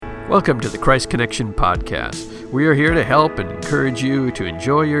Welcome to the Christ Connection Podcast. We are here to help and encourage you to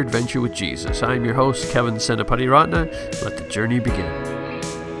enjoy your adventure with Jesus. I'm your host, Kevin Senapati Ratna. Let the journey begin.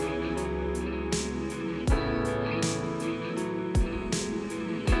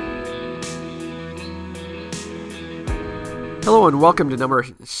 Hello and welcome to number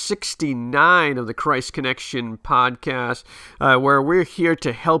 69 of the Christ Connection Podcast, where we're here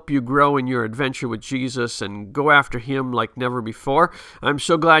to help you grow in your adventure with Jesus and go after Him like never before. I'm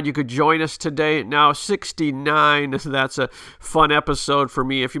so glad you could join us today. Now, 69, that's a fun episode for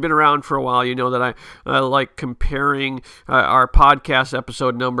me. If you've been around for a while, you know that I like comparing our podcast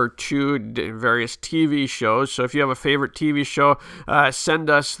episode number to various TV shows. So if you have a favorite TV show, send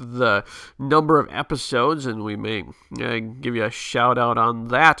us the number of episodes and we may give you a shout out on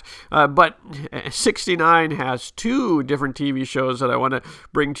that. But 69 has two different TV shows that I want to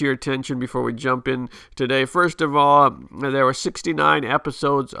bring to your attention before we jump in today. First of all, there were 69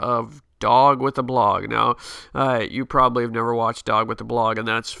 episodes of Dog with a Blog. Now, you probably have never watched Dog with a Blog, and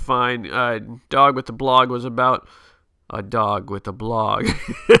that's fine. Dog with a Blog was about a dog with a blog.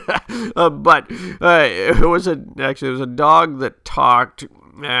 But it was a dog that talked,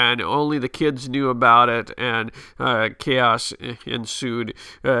 and only the kids knew about it, and chaos ensued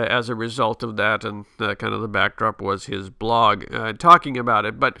as a result of that, and kind of the backdrop was his blog talking about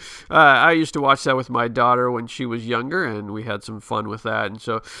it. But I used to watch that with my daughter when she was younger, and we had some fun with that. And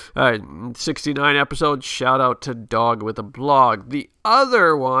so 69 episodes, shout out to Dog with a Blog. The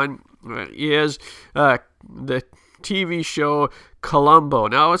other one is the TV show Columbo.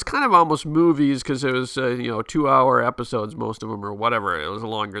 Now, it's kind of almost movies because it was, 2-hour episodes, most of them, or whatever. It was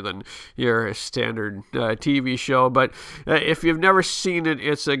longer than your standard TV show. But if you've never seen it,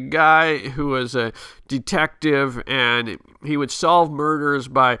 it's a guy who was a detective, and he would solve murders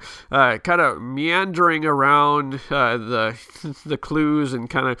by kind of meandering around the clues and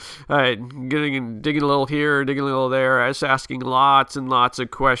kind of digging a little here, digging a little there, asking lots and lots of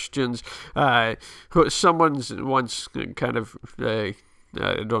questions. Someone's once kind of I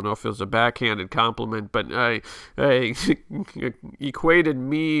don't know if it was a backhanded compliment, but equated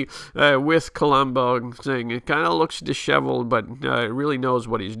me with Columbo, saying it kind of looks disheveled, but really knows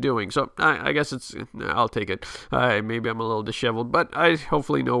what he's doing. So I guess I'll take it. Maybe I'm a little disheveled, but I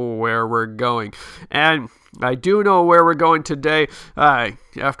hopefully know where we're going. And I do know where we're going today.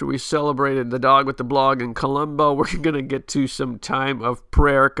 After we celebrated the Dog with the Blog in Columbo, we're going to get to some time of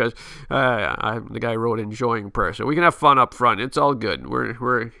prayer because the guy wrote enjoying prayer. So we can have fun up front. It's all good.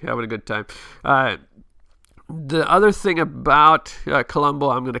 We're having a good time. The other thing about Columbo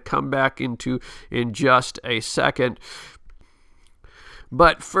I'm going to come back into in just a second.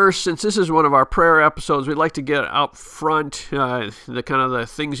 But first, since this is one of our prayer episodes, we'd like to get out front the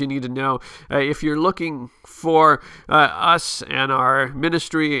things you need to know. If you're looking for us and our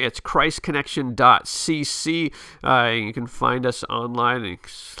ministry, it's christconnection.cc. You can find us online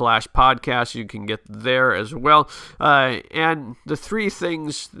 /podcast. You can get there as well. And the three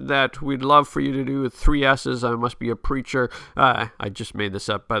things that we'd love for you to do with 3 S's, I must be a preacher. I just made this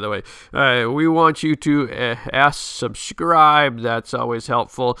up, by the way. We want you to subscribe. That's always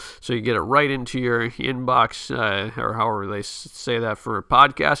helpful, so you get it right into your inbox, or however they say that for a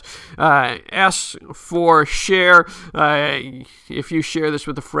podcast. S for share. If you share this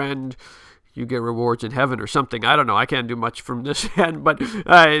with a friend, you get rewards in heaven or something. I don't know. I can't do much from this end, but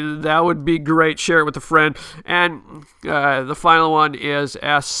that would be great. Share it with a friend. And the final one is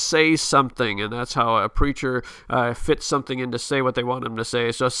say something, and that's how a preacher fits something in to say what they want them to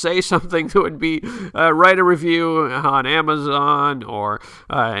say. So say something that would be write a review on Amazon or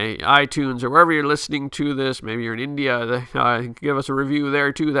iTunes or wherever you're listening to this. Maybe you're in India. Give us a review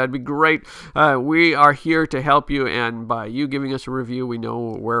there too. That'd be great. We are here to help you, and by you giving us a review, we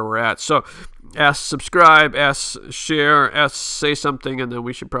know where we're at. So S, subscribe, S, share, S, say something, and then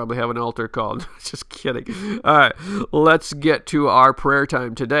we should probably have an altar call. Just kidding. All right, let's get to our prayer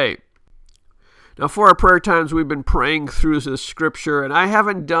time today. Now, for our prayer times, we've been praying through the scripture, and I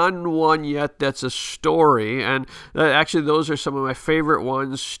haven't done one yet that's a story, and actually those are some of my favorite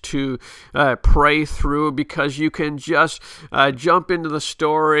ones to pray through, because you can just jump into the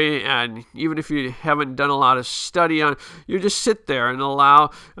story, and even if you haven't done a lot of study on it, you just sit there and allow,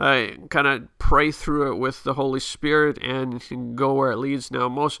 kind of pray through it with the Holy Spirit and go where it leads. Now,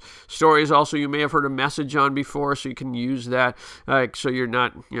 most stories also you may have heard a message on before, so you can use that, so you're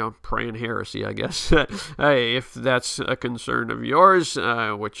not, praying heresy, I guess. If that's a concern of yours,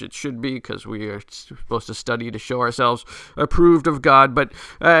 which it should be, because we are supposed to study to show ourselves approved of God. But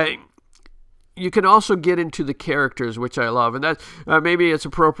you can also get into the characters, which I love. And that maybe it's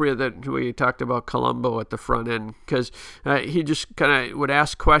appropriate that we talked about Columbo at the front end, because he just kind of would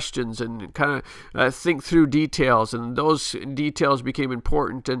ask questions and kind of think through details, and those details became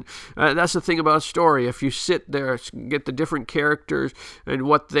important. And that's the thing about a story. If you sit there, get the different characters and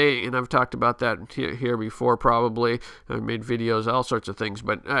what they, and I've talked about that here before probably, I've made videos, all sorts of things,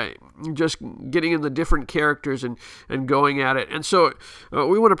 but just getting in the different characters and going at it. And so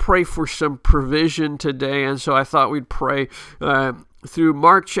we want to pray for some provision today, and so I thought we'd pray through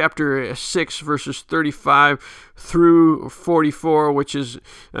Mark chapter 6, verses 35 through 44, which is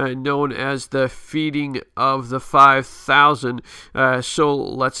known as the feeding of the 5,000. So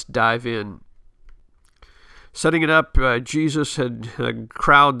let's dive in. Setting it up, Jesus had a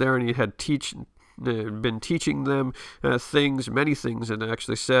crowd there, and he had been teaching them many things, it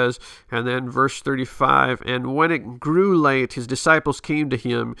actually says. And then verse 35, and when it grew late, his disciples came to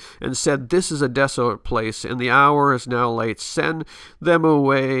him and said, this is a desolate place, and the hour is now late. Send them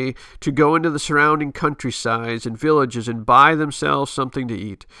away to go into the surrounding countrysides and villages and buy themselves something to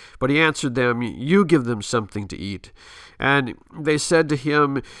eat. But he answered them, you give them something to eat. And they said to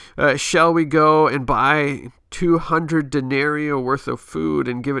him, shall we go and buy 200 denarii worth of food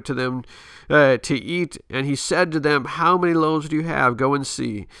and give it to them to eat? And he said to them, how many loaves do you have? Go and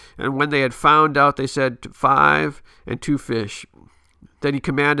see. And when they had found out, they said, 5 and 2 fish. Then he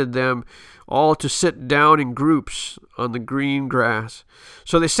commanded them all to sit down in groups on the green grass.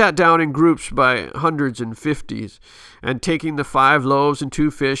 So they sat down in groups by hundreds and fifties. And taking the 5 loaves and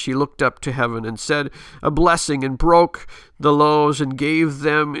 2 fish, he looked up to heaven and said a blessing, and broke the loaves and gave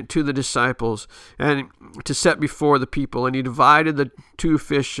them to the disciples and to set before the people. And he divided the 2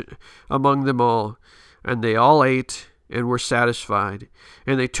 fish among them all. And they all ate and were satisfied.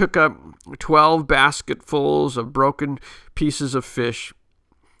 And they took up 12 basketfuls of broken pieces and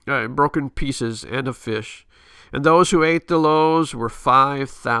of fish. And those who ate the loaves were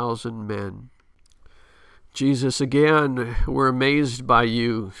 5,000 men. Jesus, again, we're amazed by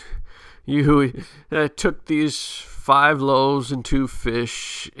you. You took these 5 loaves and 2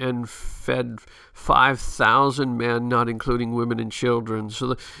 fish and fed 5,000 men, not including women and children.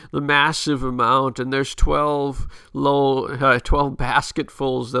 So the massive amount, and there's 12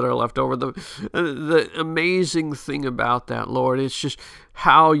 basketfuls that are left over. The amazing thing about that, Lord, it's just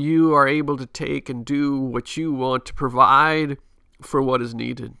how you are able to take and do what you want to provide for what is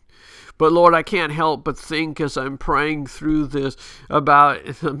needed. But Lord, I can't help but think as I'm praying through this about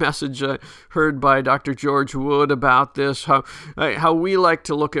the message I heard by Dr. George Wood about this, how we like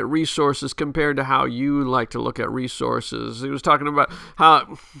to look at resources compared to how you like to look at resources. He was talking about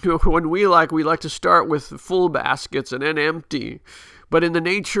how when we like to start with full baskets and then empty. But in the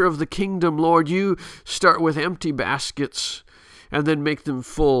nature of the kingdom, Lord, you start with empty baskets and then make them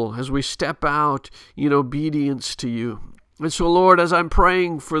full as we step out in obedience to you. And so, Lord, as I'm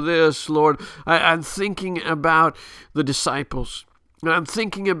praying for this, Lord, I'm thinking about the disciples. And I'm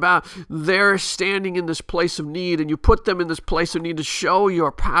thinking about their standing in this place of need, and you put them in this place of need to show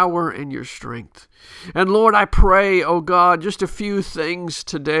your power and your strength. And Lord, I pray, oh God, just a few things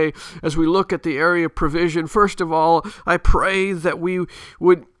today as we look at the area of provision. First of all, I pray that we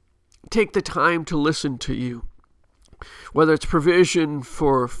would take the time to listen to you, whether it's provision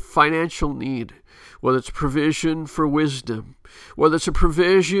for financial need, whether it's provision for wisdom, whether it's a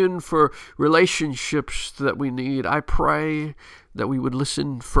provision for relationships that we need. I pray that we would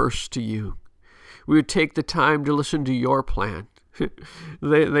listen first to you. We would take the time to listen to your plan.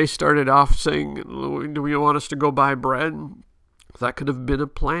 They started off saying, do you want us to go buy bread? That could have been a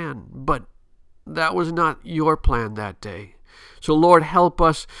plan, but that was not your plan that day. So Lord, help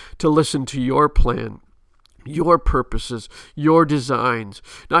us to listen to your plan, your purposes, your designs,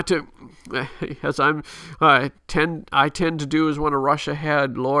 not to, as I tend to do, is want to rush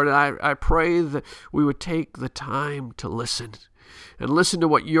ahead. Lord, I pray that we would take the time to listen and listen to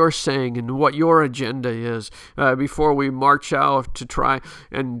what you're saying and what your agenda is before we march out to try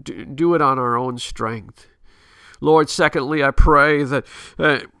and do it on our own strength. Lord, secondly, I pray that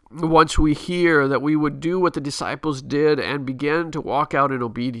once we hear, that we would do what the disciples did and begin to walk out in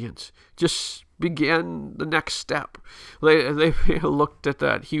obedience. Just begin the next step. They looked at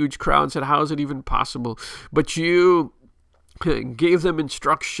that huge crowd and said, how is it even possible? But you gave them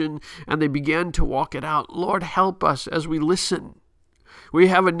instruction and they began to walk it out. Lord, help us as we listen. We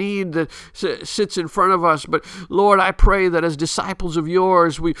have a need that sits in front of us, but Lord, I pray that as disciples of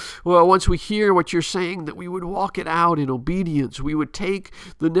yours, once we hear what you're saying, that we would walk it out in obedience. We would take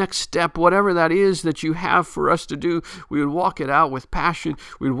the next step, whatever that is that you have for us to do. We would walk it out with passion.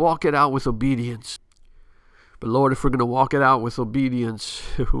 We'd walk it out with obedience. But Lord, if we're going to walk it out with obedience,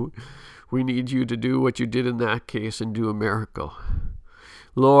 We need you to do what you did in that case and do a miracle.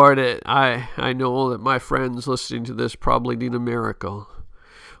 Lord, I know that my friends listening to this probably need a miracle.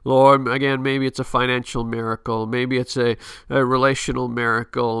 Lord, again, maybe it's a financial miracle. Maybe it's a relational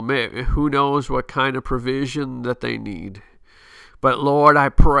miracle. Who knows what kind of provision that they need. But Lord, I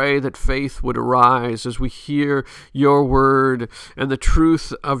pray that faith would arise as we hear your word and the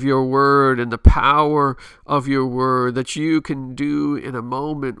truth of your word and the power of your word, that you can do in a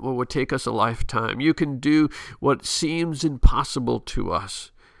moment what would take us a lifetime. You can do what seems impossible to us.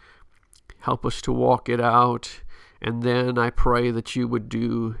 Help us to walk it out, and then I pray that you would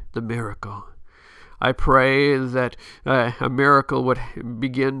do the miracle. I pray that a miracle would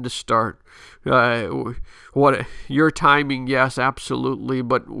begin to start. What your timing, yes, absolutely,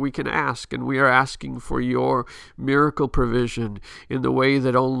 but we can ask, and we are asking for your miracle provision in the way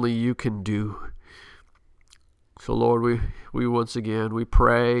that only you can do. So Lord, we once again, we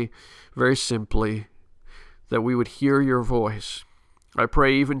pray very simply that we would hear your voice. I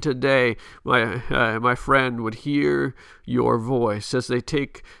pray even today my friend would hear your voice as they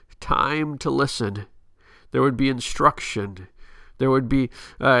take time to listen. There would be instruction. There would be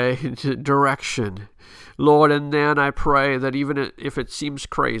direction. Lord, and then I pray that even if it seems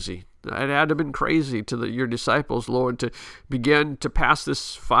crazy, it had to have been crazy to your disciples, Lord, to begin to pass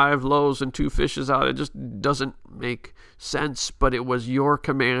this 5 loaves and 2 fishes out. It just doesn't make sense, but it was your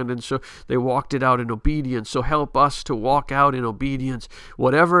command, and so they walked it out in obedience. So help us to walk out in obedience,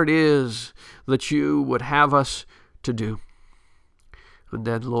 whatever it is that you would have us to do. And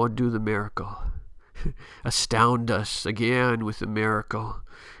then, Lord, do the miracle. Astound us again with the miracle.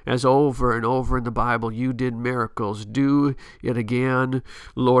 As over and over in the Bible you did miracles, do it again,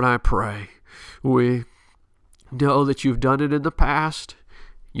 Lord, I pray. We know that you've done it in the past.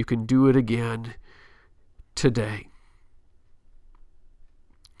 You can do it again today.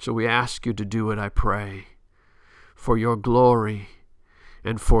 So we ask you to do it, I pray, for your glory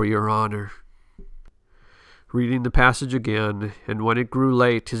and for your honor. Reading the passage again, and when it grew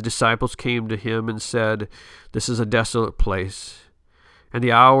late, his disciples came to him and said, "This is a desolate place, and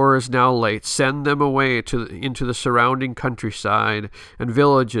the hour is now late. Send them away into the surrounding countryside and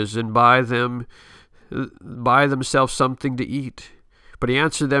villages, and buy themselves something to eat." But he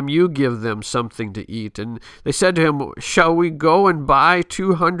answered them, "You give them something to eat." And they said to him, "Shall we go and buy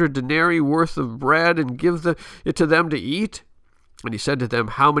 200 denarii worth of bread and give it to them to eat?" And he said to them,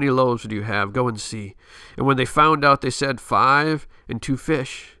 "How many loaves do you have? Go and see." And when they found out, they said, 5 and 2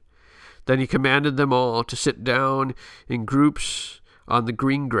 fish. Then he commanded them all to sit down in groups on the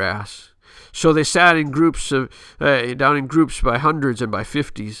green grass. So they sat in groups down in groups by hundreds and by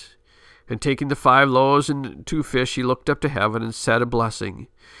 50s. And taking the 5 loaves and 2 fish, he looked up to heaven and said a blessing,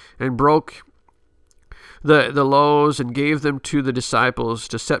 and broke the loaves and gave them to the disciples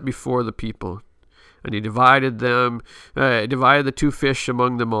to set before the people. And he divided the 2 fish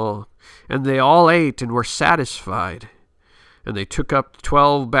among them all. And they all ate and were satisfied. And they took up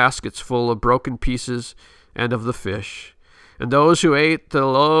 12 baskets full of broken pieces and of the fish. And those who ate the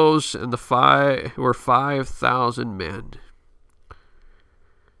loaves and were 5,000 men.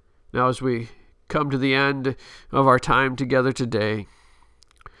 Now as we come to the end of our time together today,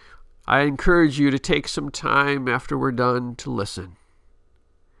 I encourage you to take some time after we're done to listen.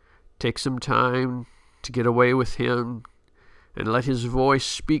 Take some time to get away with him and let his voice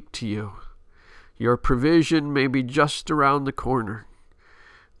speak to you. Your provision may be just around the corner.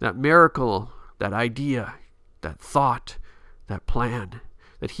 That miracle, that idea, that thought, that plan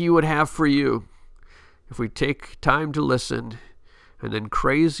that he would have for you, if we take time to listen, and then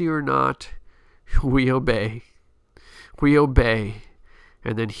crazy or not, we obey. We obey,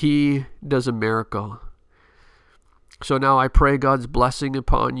 and then he does a miracle. So now I pray God's blessing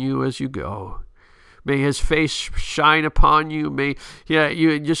upon you as you go. May his face shine upon you. May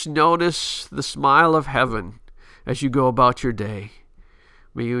you just notice the smile of heaven as you go about your day.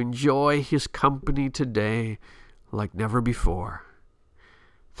 May you enjoy his company today like never before.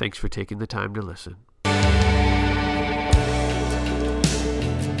 Thanks for taking the time to listen.